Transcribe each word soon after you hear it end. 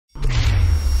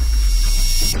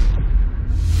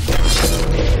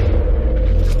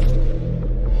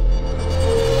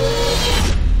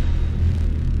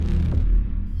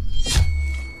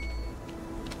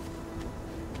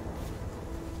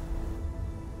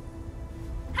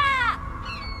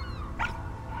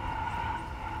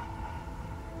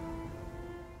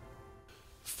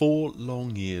4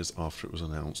 long years after it was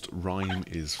announced, Rime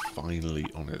is finally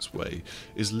on its way.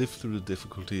 It's lived through the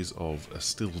difficulties of a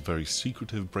still very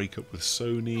secretive breakup with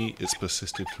Sony. It's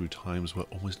persisted through times where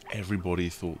almost everybody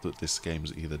thought that this game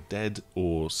was either dead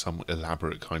or some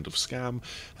elaborate kind of scam,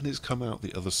 and it's come out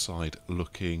the other side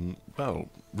looking, well,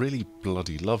 really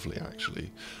bloody lovely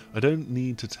actually. I don't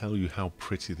need to tell you how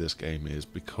pretty this game is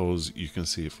because you can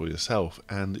see it for yourself,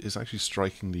 and it's actually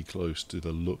strikingly close to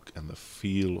the look and the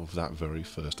feel of that very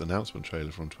first announcement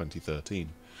trailer from 2013.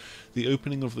 The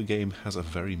opening of the game has a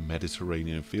very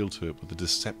Mediterranean feel to it, with the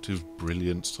deceptive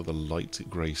brilliance to the light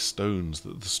grey stones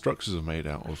that the structures are made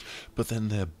out of, but then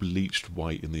they're bleached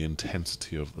white in the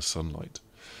intensity of the sunlight.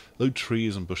 Though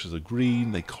trees and bushes are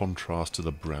green, they contrast to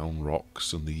the brown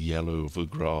rocks and the yellow of the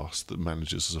grass that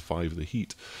manages to survive the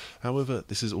heat. However,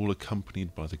 this is all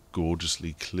accompanied by the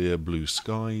gorgeously clear blue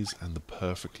skies and the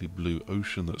perfectly blue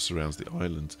ocean that surrounds the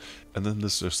island, and then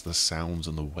there's just the sounds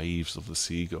and the waves of the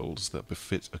seagulls that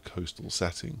befit a coastal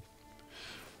setting.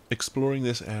 Exploring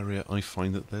this area, I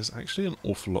find that there's actually an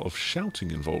awful lot of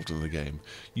shouting involved in the game.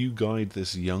 You guide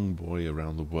this young boy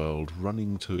around the world,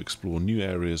 running to explore new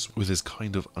areas with his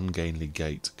kind of ungainly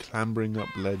gait, clambering up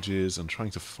ledges and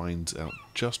trying to find out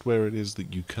just where it is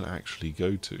that you can actually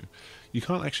go to. You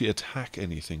can't actually attack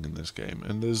anything in this game,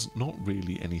 and there's not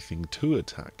really anything to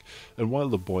attack. And while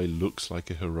the boy looks like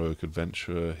a heroic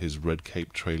adventurer, his red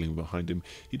cape trailing behind him,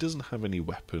 he doesn't have any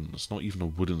weapons, not even a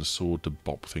wooden sword to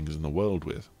bop things in the world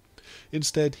with.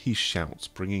 Instead, he shouts,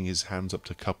 bringing his hands up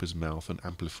to cup his mouth and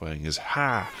amplifying his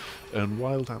 "ha!" And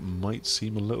while that might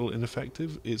seem a little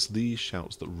ineffective, it's these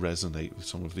shouts that resonate with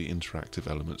some of the interactive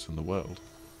elements in the world.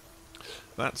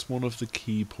 That's one of the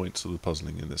key points of the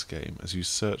puzzling in this game, as you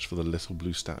search for the little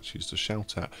blue statues to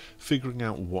shout at, figuring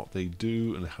out what they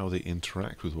do and how they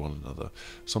interact with one another.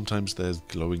 Sometimes there's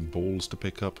glowing balls to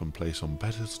pick up and place on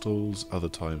pedestals, other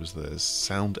times there's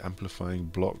sound amplifying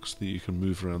blocks that you can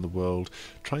move around the world,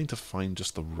 trying to find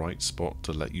just the right spot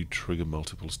to let you trigger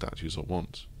multiple statues at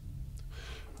once.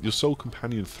 Your sole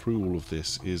companion through all of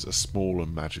this is a small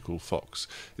and magical fox.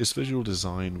 Its visual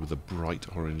design, with a bright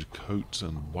orange coat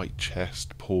and white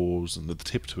chest, paws and the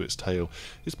tip to its tail,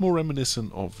 is more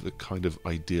reminiscent of the kind of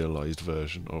idealised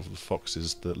version of the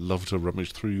foxes that love to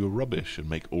rummage through your rubbish and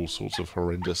make all sorts of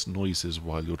horrendous noises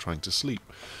while you're trying to sleep.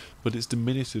 But its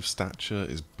diminutive stature,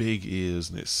 its big ears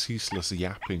and its ceaseless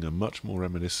yapping are much more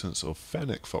reminiscent of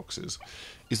fennec foxes.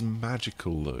 It's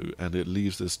magical though, and it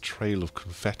leaves this trail of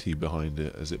confetti behind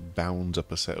it as it bounds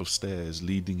up a set of stairs,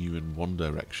 leading you in one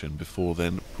direction before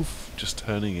then, poof, just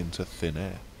turning into thin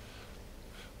air.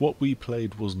 What we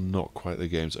played was not quite the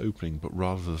game's opening, but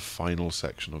rather the final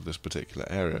section of this particular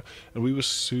area, and we were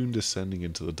soon descending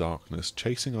into the darkness,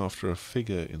 chasing after a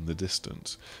figure in the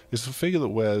distance. It's a figure that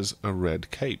wears a red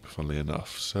cape, funnily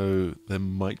enough, so there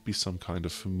might be some kind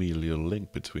of familial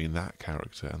link between that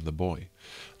character and the boy.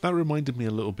 That reminded me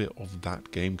a little bit of That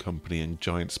Game Company and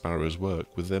Giant Sparrow's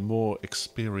work, with their more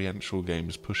experiential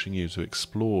games pushing you to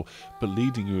explore, but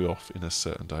leading you off in a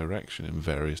certain direction in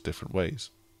various different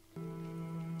ways.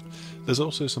 There's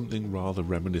also something rather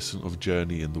reminiscent of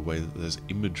Journey in the way that there's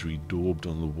imagery daubed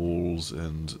on the walls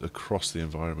and across the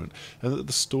environment, and that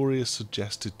the story is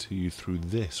suggested to you through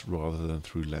this rather than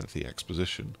through lengthy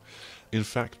exposition. In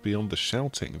fact, beyond the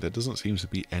shouting, there doesn't seem to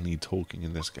be any talking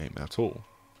in this game at all.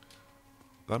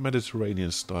 That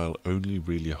Mediterranean style only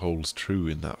really holds true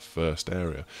in that first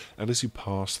area, and as you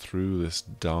pass through this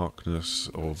darkness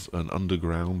of an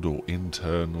underground or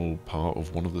internal part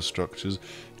of one of the structures,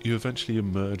 you eventually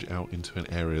emerge out into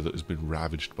an area that has been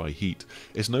ravaged by heat.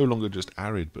 It's no longer just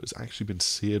arid, but it's actually been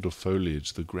seared of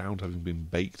foliage, the ground having been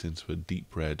baked into a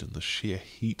deep red and the sheer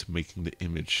heat making the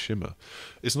image shimmer.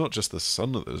 It's not just the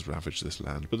sun that has ravaged this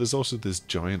land, but there's also this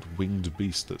giant winged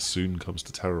beast that soon comes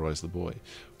to terrorise the boy.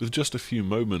 With just a few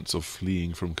moments of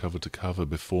fleeing from cover to cover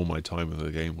before my time in the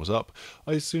game was up,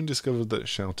 I soon discovered that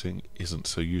shouting isn't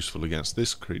so useful against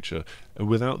this creature, and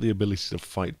without the ability to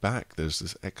fight back, there's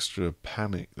this extra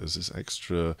panic, there's this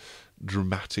extra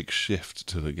dramatic shift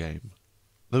to the game.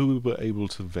 Though we were able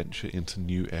to venture into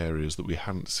new areas that we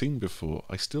hadn't seen before,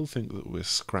 I still think that we're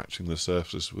scratching the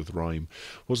surface with Rime.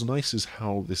 What's nice is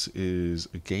how this is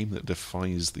a game that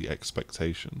defies the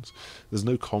expectations. There's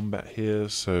no combat here,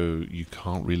 so you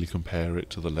can't really compare it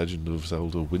to The Legend of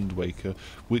Zelda Wind Waker,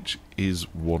 which is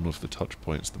one of the touch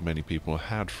points that many people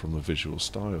had from the visual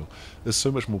style. There's so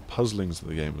much more puzzling to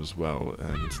the game as well,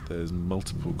 and there's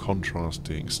multiple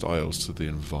contrasting styles to the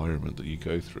environment that you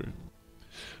go through.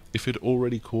 If it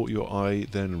already caught your eye,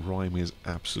 then Rime is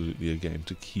absolutely a game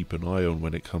to keep an eye on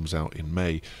when it comes out in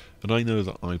May, and I know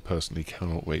that I personally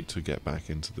cannot wait to get back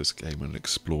into this game and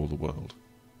explore the world.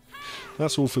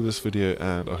 That's all for this video,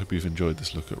 and I hope you've enjoyed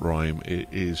this look at Rime. It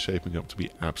is shaping up to be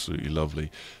absolutely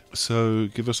lovely. So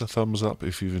give us a thumbs up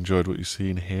if you've enjoyed what you've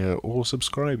seen here, or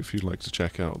subscribe if you'd like to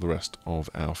check out the rest of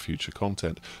our future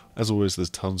content. As always,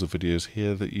 there's tons of videos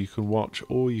here that you can watch,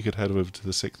 or you could head over to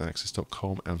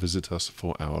thesixthaxis.com and visit us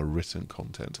for our written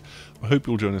content. I hope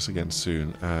you'll join us again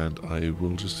soon, and I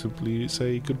will just simply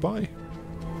say goodbye.